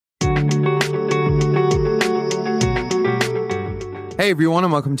Hey everyone,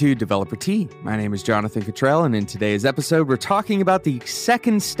 and welcome to Developer Tea. My name is Jonathan Cottrell, and in today's episode, we're talking about the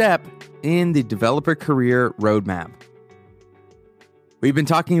second step in the developer career roadmap. We've been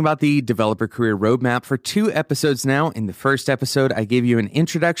talking about the developer career roadmap for 2 episodes now. In the first episode, I gave you an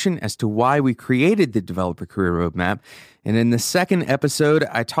introduction as to why we created the developer career roadmap. And in the second episode,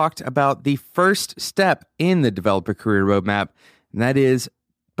 I talked about the first step in the developer career roadmap, and that is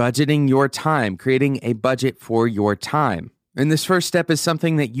budgeting your time, creating a budget for your time. And this first step is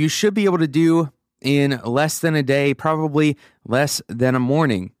something that you should be able to do in less than a day, probably less than a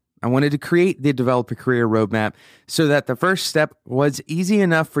morning. I wanted to create the developer career roadmap so that the first step was easy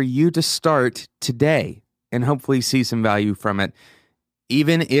enough for you to start today and hopefully see some value from it,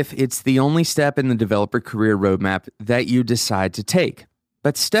 even if it's the only step in the developer career roadmap that you decide to take.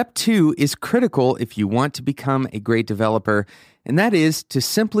 But step 2 is critical if you want to become a great developer, and that is to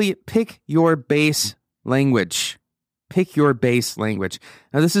simply pick your base language. Pick your base language.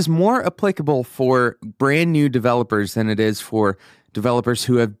 Now, this is more applicable for brand new developers than it is for developers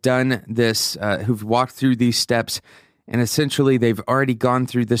who have done this, who've walked through these steps, and essentially they've already gone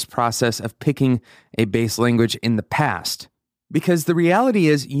through this process of picking a base language in the past. Because the reality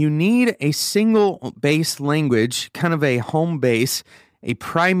is you need a single base language, kind of a home base, a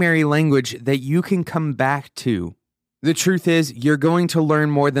primary language that you can come back to. The truth is, you're going to learn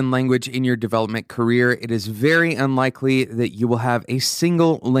more than language in your development career. It is very unlikely that you will have a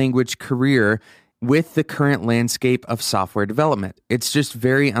single language career with the current landscape of software development. It's just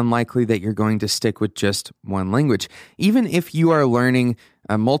very unlikely that you're going to stick with just one language, even if you are learning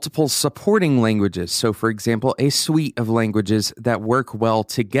multiple supporting languages. So, for example, a suite of languages that work well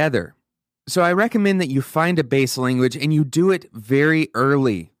together. So I recommend that you find a base language and you do it very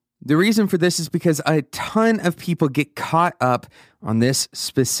early. The reason for this is because a ton of people get caught up on this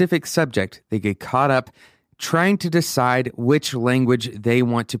specific subject. They get caught up trying to decide which language they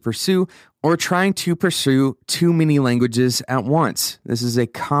want to pursue or trying to pursue too many languages at once. This is a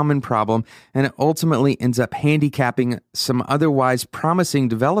common problem, and it ultimately ends up handicapping some otherwise promising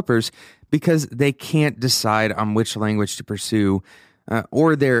developers because they can't decide on which language to pursue.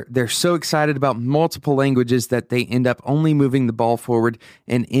 Or they're so excited about multiple languages that they end up only moving the ball forward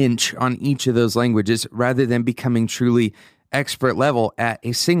an inch on each of those languages rather than becoming truly expert level at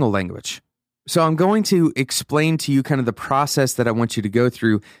a single language. So I'm going to explain to you kind of the process that I want you to go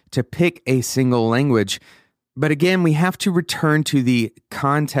through to pick a single language. But again, we have to return to the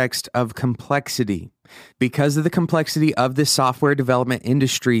context of complexity. Because of the complexity of the software development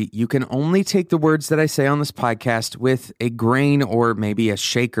industry, you can only take the words that I say on this podcast with a grain or maybe a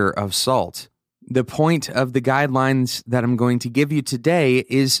shaker of salt. The point of the guidelines that I'm going to give you today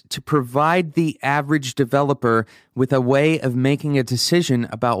is to provide the average developer with a way of making a decision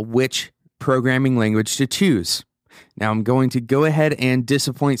about which programming language to choose. Now, I'm going to go ahead and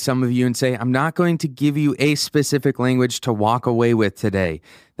disappoint some of you and say I'm not going to give you a specific language to walk away with today.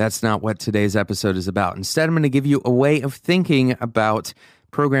 That's not what today's episode is about. Instead, I'm going to give you a way of thinking about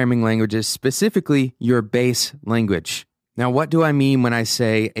programming languages, specifically your base language. Now, what do I mean when I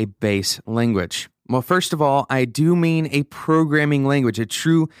say a base language? Well, first of all, I do mean a programming language, a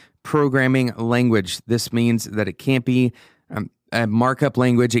true programming language. This means that it can't be a markup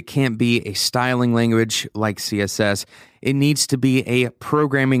language. It can't be a styling language like CSS. It needs to be a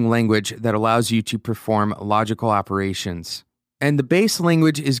programming language that allows you to perform logical operations. And the base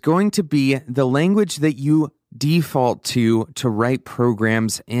language is going to be the language that you default to write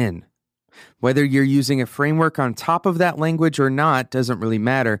programs in. Whether you're using a framework on top of that language or not doesn't really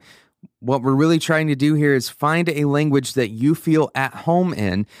matter. What we're really trying to do here is find a language that you feel at home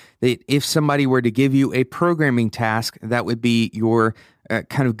in, that if somebody were to give you a programming task, that would be your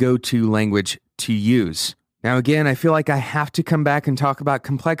kind of go-to language to use. Now, again, I feel like I have to come back and talk about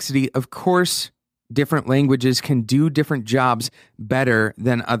complexity. Of course, different languages can do different jobs better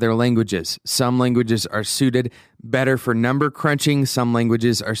than other languages. Some languages are suited better for number crunching. Some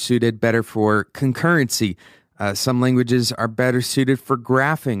languages are suited better for concurrency. Some languages are better suited for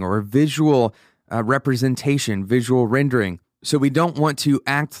graphing or visual representation, visual rendering. So we don't want to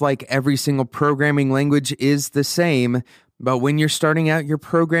act like every single programming language is the same. But when you're starting out your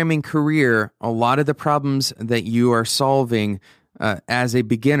programming career, a lot of the problems that you are solving as a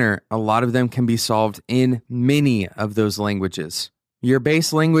beginner, a lot of them can be solved in many of those languages. Your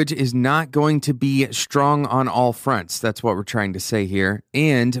base language is not going to be strong on all fronts. That's what we're trying to say here.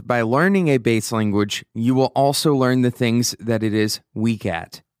 And by learning a base language, you will also learn the things that it is weak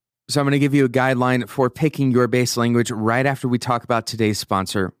at. So I'm going to give you a guideline for picking your base language right after we talk about today's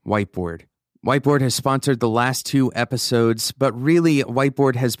sponsor, Whiteboard. Whiteboard has sponsored the last 2 episodes, but really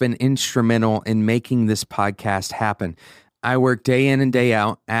Whiteboard has been instrumental in making this podcast happen. I work day in and day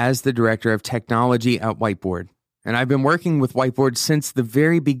out as the director of technology at Whiteboard. And I've been working with Whiteboard since the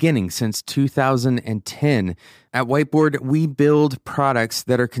very beginning, since 2010. At Whiteboard, we build products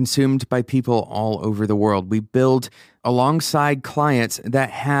that are consumed by people all over the world. We build alongside clients that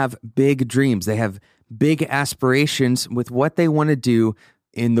have big dreams. They have big aspirations with what they want to do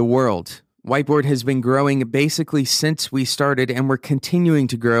in the world. Whiteboard has been growing basically since we started, and we're continuing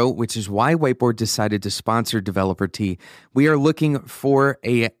to grow, which is why Whiteboard decided to sponsor Developer T. We are looking for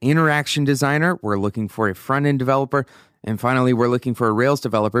an interaction designer. We're looking for a front-end developer. And finally, we're looking for a Rails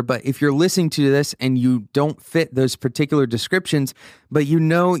developer. But if you're listening to this and you don't fit those particular descriptions, but you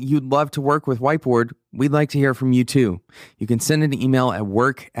know you'd love to work with Whiteboard, we'd like to hear from you too. You can send an email at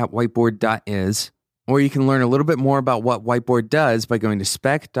work@whiteboard.is. Or you can learn a little bit more about what Whiteboard does by going to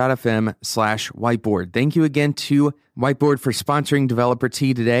spec.fm/whiteboard. Thank you again to Whiteboard for sponsoring Developer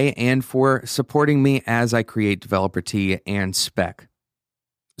T today and for supporting me as I create Developer T and Spec.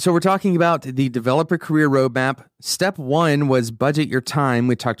 So we're talking about the developer career roadmap. Step 1 was budget your time.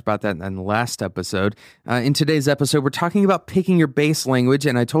 We talked about that in the last episode. In today's episode, we're talking about picking your base language,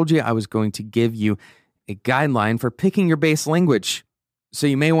 and I told you I was going to give you a guideline for picking your base language. So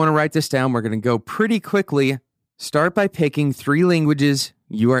you may want to write this down. We're going to go pretty quickly. Start by picking 3 languages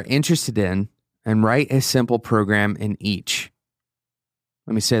you are interested in and write a simple program in each.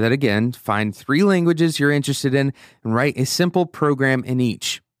 Let me say that again. Find 3 languages you're interested in and write a simple program in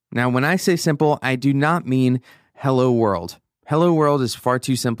each. Now, when I say simple, I do not mean Hello World. Hello World is far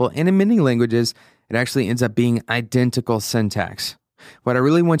too simple, and in many languages, it actually ends up being identical syntax. What I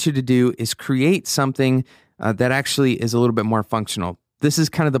really want you to do is create something that actually is a little bit more functional. This is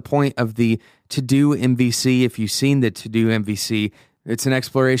kind of the point of the to-do MVC. If you've seen the to-do MVC, it's an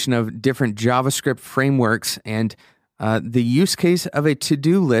exploration of different JavaScript frameworks, and the use case of a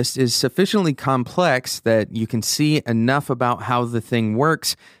to-do list is sufficiently complex that you can see enough about how the thing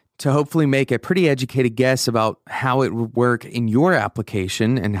works to hopefully make a pretty educated guess about how it would work in your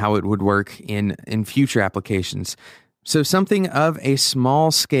application and how it would work in future applications. So something of a small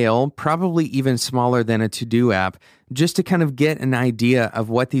scale, probably even smaller than a to-do app, just to kind of get an idea of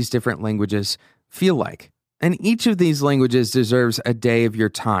what these different languages feel like. And each of these languages deserves a day of your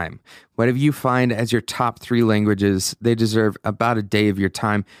time. Whatever you find as your top 3 languages, they deserve about a day of your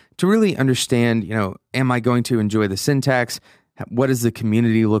time to really understand, am I going to enjoy the syntax? What does the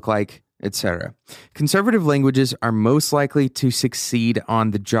community look like? Etc. Conservative languages are most likely to succeed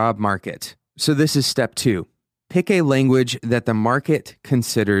on the job market. So this is step 2. Pick a language that the market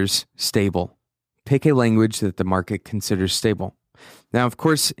considers stable. Pick a language that the market considers stable. Now, of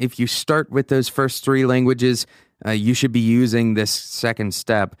course, if you start with those first 3 languages, you should be using this second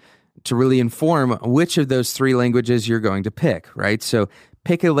step to really inform which of those 3 languages you're going to pick, right? So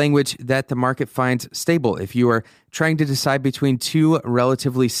pick a language that the market finds stable. If you are trying to decide between 2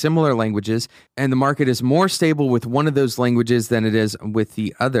 relatively similar languages and the market is more stable with one of those languages than it is with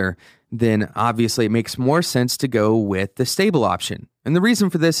the other, then obviously it makes more sense to go with the stable option. And the reason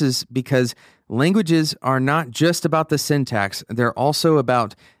for this is because languages are not just about the syntax. They're also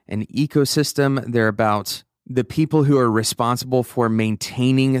about an ecosystem. They're about the people who are responsible for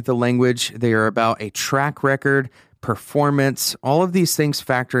maintaining the language. They are about a track record, performance. All of these things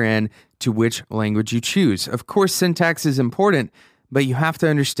factor in to which language you choose. Of course, syntax is important, but you have to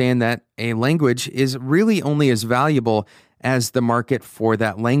understand that a language is really only as valuable as the market for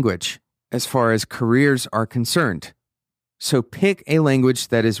that language, as far as careers are concerned. So pick a language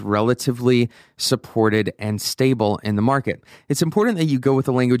that is relatively supported and stable in the market. It's important that you go with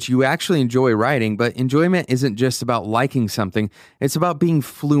a language you actually enjoy writing, but enjoyment isn't just about liking something. It's about being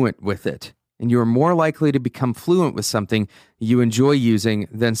fluent with it. And you are more likely to become fluent with something you enjoy using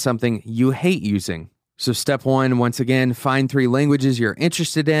than something you hate using. So step 1, once again, find 3 languages you're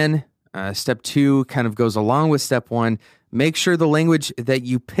interested in. Step 2 kind of goes along with step 1. Make sure the language that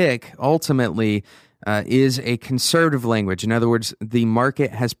you pick ultimately is a conservative language. In other words, the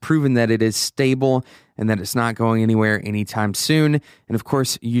market has proven that it is stable and that it's not going anywhere anytime soon. And of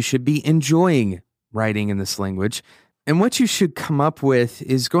course, you should be enjoying writing in this language. And what you should come up with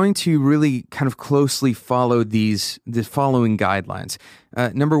is going to really kind of closely follow the following guidelines.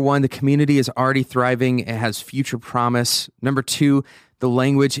 Number 1, the community is already thriving. It has future promise. Number 2, the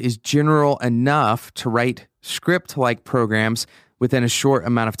language is general enough to write script-like programs within a short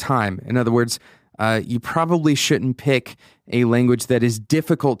amount of time. In other words, You probably shouldn't pick a language that is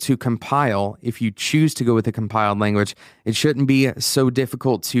difficult to compile. If you choose to go with a compiled language, it shouldn't be so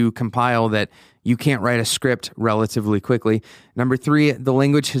difficult to compile that you can't write a script relatively quickly. Number 3, the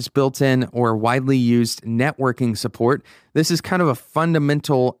language has built-in or widely used networking support. This is kind of a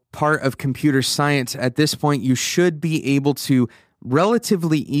fundamental part of computer science. At this point, you should be able to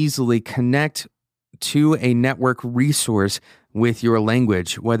relatively easily connect to a network resource with your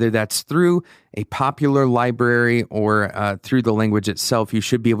language, whether that's through a popular library or through the language itself. You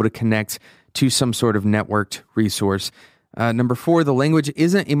should be able to connect to some sort of networked resource. Number 4, the language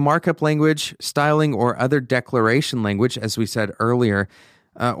isn't a markup language, styling, or other declaration language, as we said earlier,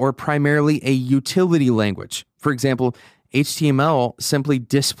 or primarily a utility language. For example, HTML simply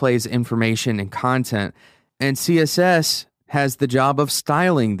displays information and content, and CSS has the job of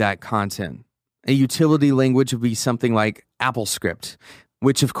styling that content. A utility language would be something like AppleScript,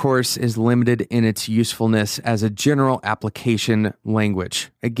 which of course is limited in its usefulness as a general application language.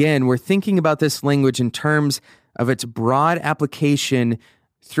 Again, we're thinking about this language in terms of its broad application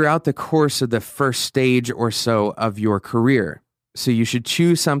throughout the course of the first stage or so of your career. So you should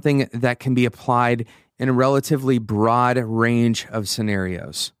choose something that can be applied in a relatively broad range of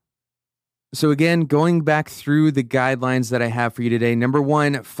scenarios. So again, going back through the guidelines that I have for you today. Number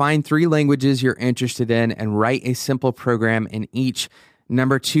 1, find 3 languages you're interested in and write a simple program in each.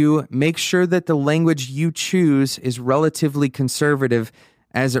 Number 2, make sure that the language you choose is relatively conservative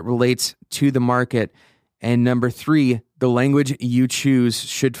as it relates to the market. And number 3, the language you choose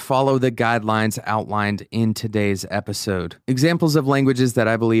should follow the guidelines outlined in today's episode. Examples of languages that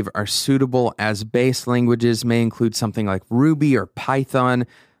I believe are suitable as base languages may include something like Ruby or Python.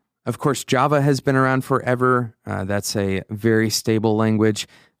 Of course, Java has been around forever. That's a very stable language.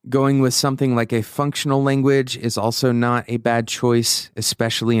 Going with something like a functional language is also not a bad choice,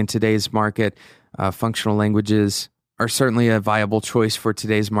 especially in today's market. Functional languages are certainly a viable choice for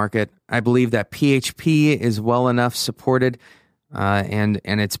today's market. I believe that PHP is well enough supported, and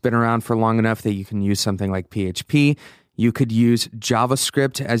it's been around for long enough that you can use something like PHP. You could use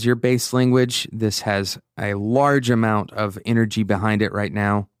JavaScript as your base language. This has a large amount of energy behind it right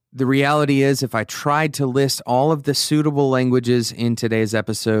now. The reality is, if I tried to list all of the suitable languages in today's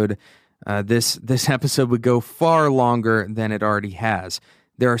episode, this episode would go far longer than it already has.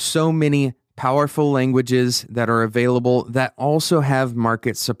 There are so many powerful languages that are available that also have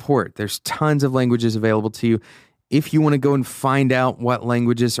market support. There's tons of languages available to you. If you want to go and find out what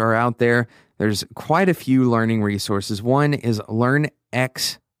languages are out there, there's quite a few learning resources. One is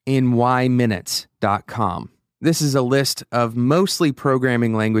learnxinYminutes.com. This is a list of mostly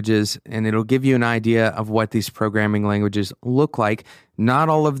programming languages, and it'll give you an idea of what these programming languages look like. Not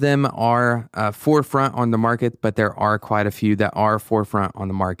all of them are forefront on the market, but there are quite a few that are forefront on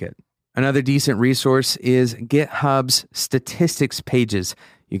the market. Another decent resource is GitHub's statistics pages.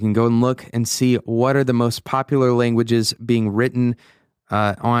 You can go and look and see what are the most popular languages being written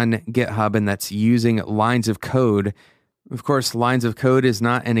on GitHub, and that's using lines of code. Of course, lines of code is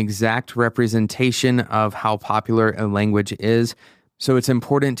not an exact representation of how popular a language is, so it's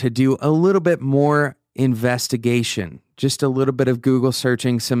important to do a little bit more investigation, just a little bit of Google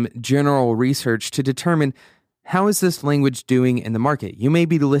searching, some general research to determine how is this language doing in the market. You may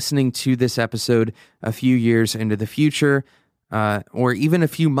be listening to this episode a few years into the future, or even a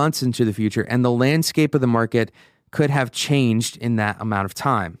few months into the future, and the landscape of the market could have changed in that amount of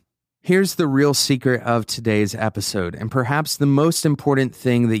time. Here's the real secret of today's episode, and perhaps the most important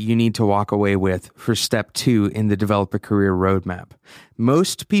thing that you need to walk away with for step 2 in the developer career roadmap.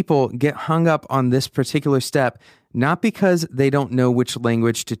 Most people get hung up on this particular step not because they don't know which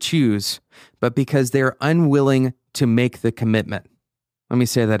language to choose, but because they're unwilling to make the commitment. Let me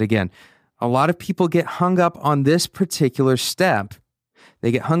say that again. A lot of people get hung up on this particular step.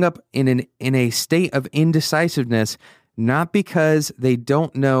 They get hung up in a state of indecisiveness, not because they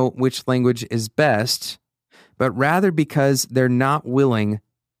don't know which language is best, but rather because they're not willing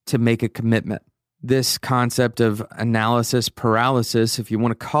to make a commitment. This concept of analysis paralysis, if you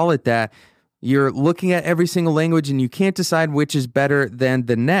want to call it that, you're looking at every single language and you can't decide which is better than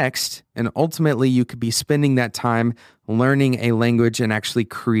the next, and ultimately you could be spending that time learning a language and actually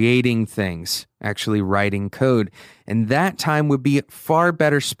creating things, actually writing code. And that time would be far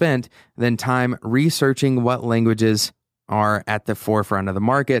better spent than time researching what languages are at the forefront of the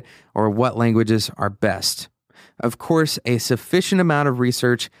market or what languages are best. Of course, a sufficient amount of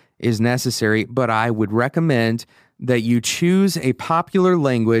research is necessary, but I would recommend that you choose a popular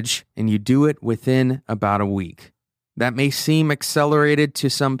language and you do it within about a week. That may seem accelerated to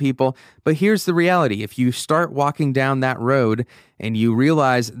some people, but here's the reality. If you start walking down that road and you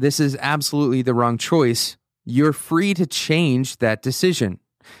realize this is absolutely the wrong choice, you're free to change that decision.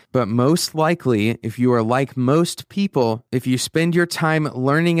 But most likely, if you are like most people, if you spend your time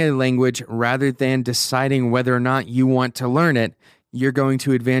learning a language rather than deciding whether or not you want to learn it, you're going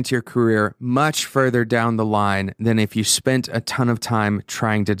to advance your career much further down the line than if you spent a ton of time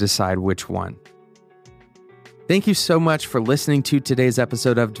trying to decide which one. Thank you so much for listening to today's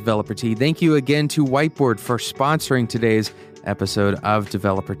episode of Developer Tea. Thank you again to Whiteboard for sponsoring today's episode of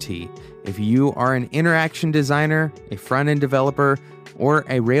Developer Tea. If you are an interaction designer, a front-end developer, or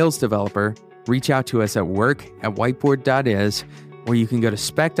a Rails developer, reach out to us at work@whiteboard.is, or you can go to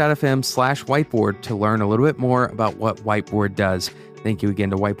spec.fm/whiteboard to learn a little bit more about what Whiteboard does. Thank you again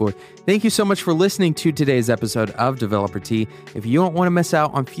to Whiteboard. Thank you so much for listening to today's episode of Developer Tea. If you don't want to miss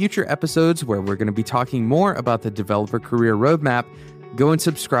out on future episodes where we're going to be talking more about the developer career roadmap, go and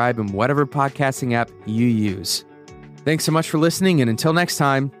subscribe in whatever podcasting app you use. Thanks so much for listening, and until next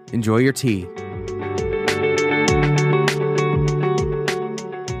time, enjoy your tea.